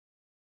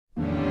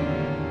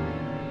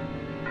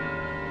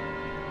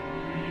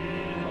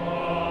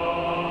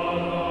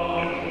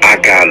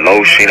got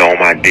lotion on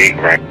my dick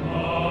right.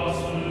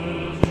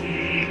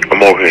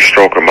 I'm over here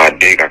stroking my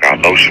dick. I got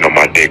lotion on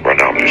my dick right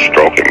now. I'm just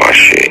stroking my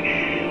shit.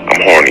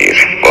 I'm horny as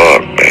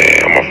fuck,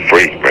 man. I'm a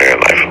freak, man.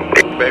 Like, for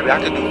real. Baby, I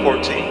can do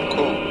 14.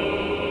 Cool.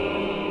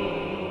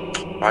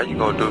 Why you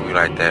gonna do me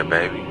like that,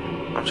 baby?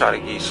 I'm trying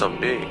to give you some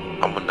dick.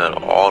 I'm gonna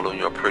nut all on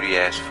your pretty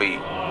ass feet.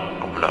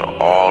 I'm gonna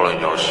nut all on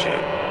your shit.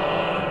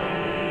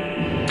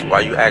 Why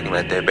you acting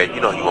like that, baby?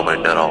 You know you want me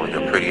to nut all on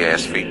your pretty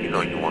ass feet. You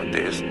know you want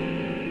this.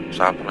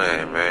 Stop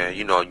playing, man.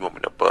 You know you want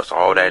me to bust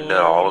all that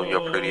nut all on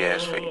your pretty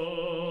ass feet.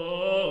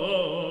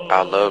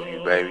 I love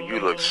you, baby.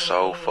 You look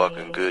so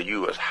fucking good.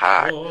 You was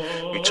hot.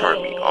 You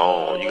turned me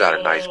on. You got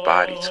a nice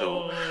body,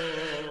 too.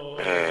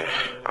 Man,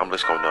 I'm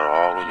just gonna nut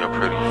all on your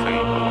pretty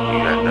feet. I'm gonna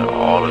give that nut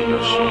all on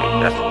your shit.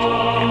 That's what you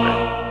gonna get,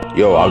 man.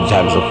 Yo, I was just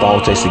having some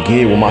phone sex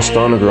again with my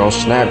stunner girl on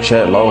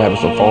Snapchat, low, having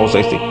some phone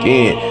sex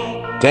again.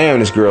 Damn,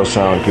 this girl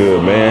sound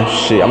good, man.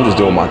 Shit, I'm just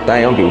doing my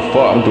thing. I don't give a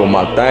fuck. I'm doing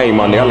my thing,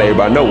 my nigga. I let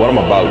everybody know what I'm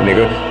about,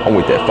 nigga. I'm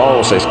with that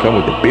phone sex, come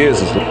with the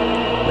business.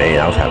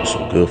 Man, I was having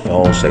some good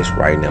phone sex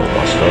right now with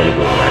my stunner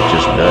girl, and I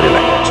just nutted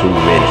like in 2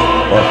 minutes.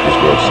 Fuck, this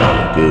girl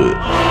sounded good.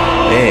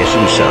 Man, she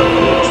was sounding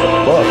good as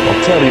fuck. I'm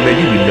telling you, man,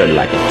 you be nutting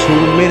like in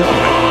 2 minutes. I'm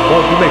like,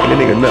 fuck, you making a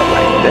nigga nut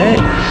like that?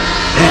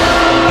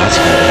 I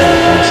just gotta have a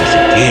phone sex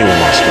again with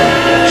my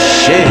stunner girl.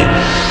 Shit.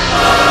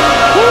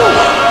 Woo,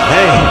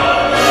 man.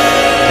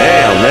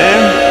 Damn,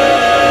 man.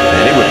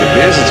 Man, they with the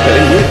business, cause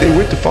they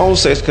with the phone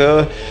sex,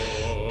 cuz.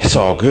 It's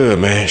all good,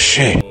 man.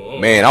 Shit.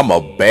 Man, I'm a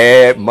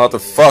bad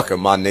motherfucker,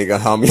 my nigga,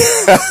 homie.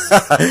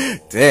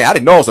 Damn, I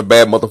didn't know I was a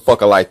bad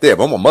motherfucker like that,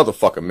 but I'm a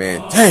motherfucker,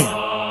 man. Damn.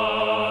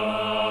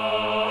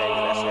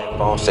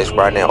 Phone sex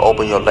right now.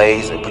 Open your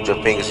legs and put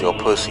your fingers in your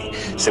pussy.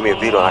 Send me a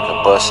video and I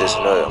can bust this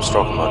nut. I'm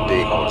stroking my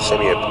dick. Send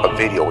me a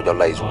video with your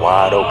legs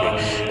wide open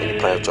and you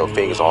playing with your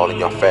fingers all in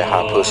your fat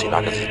hot pussy and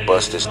I can just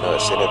bust this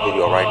nut. Send that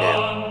video right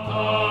now.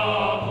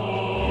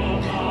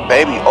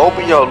 Baby,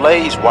 open your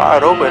legs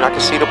wide open. I can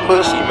see the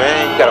pussy,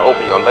 man. You gotta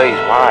open your legs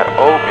wide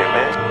open,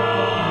 man.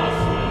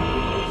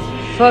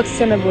 Fuck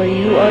Stunnaboy,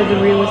 you are the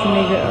realest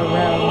nigga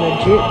around.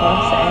 Legit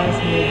boss ass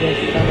nigga,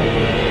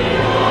 Stunnaboy.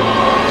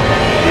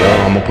 Yo,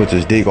 I'm gonna put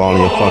this dick all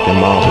in your fucking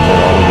mouth and then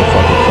all in your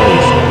fucking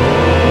face.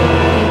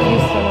 Thank you,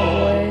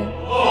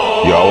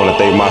 Stunnaboy. Yo, I wanna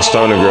thank my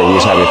stunner girl. We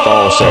was having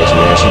phone sex,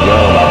 man. She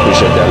young. I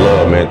appreciate that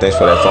love, man. Thanks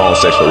for that phone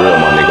sex for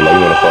real, my nigga. Low, you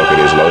wanna fuck with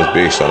this, low. It's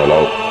big, stunner,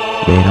 low.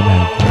 Man, I'm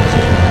having phone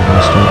sex with my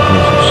stunner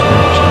girls on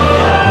Snapchat.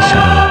 It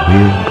sounded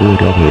real good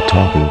over here,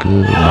 talking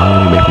good. Not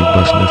only make me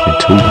bust nuts in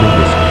 2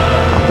 minutes,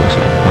 I bust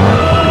like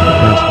 5 fucking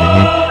nuts,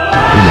 man.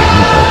 They make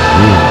me bust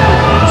real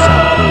good, man. It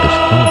sound good as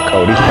fuck.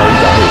 Oh, these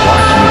police out here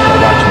watching me,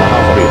 come watching my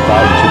house. I hear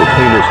following to the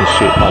cleaners and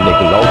shit, my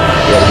nigga, low.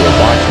 They out here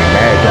watching,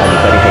 mad down,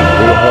 they hate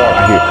real hard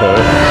out here,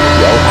 cuz.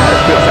 Yo, I had a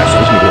feel like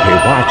this nigga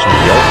here watching me,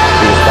 yo.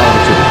 They was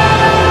following to the...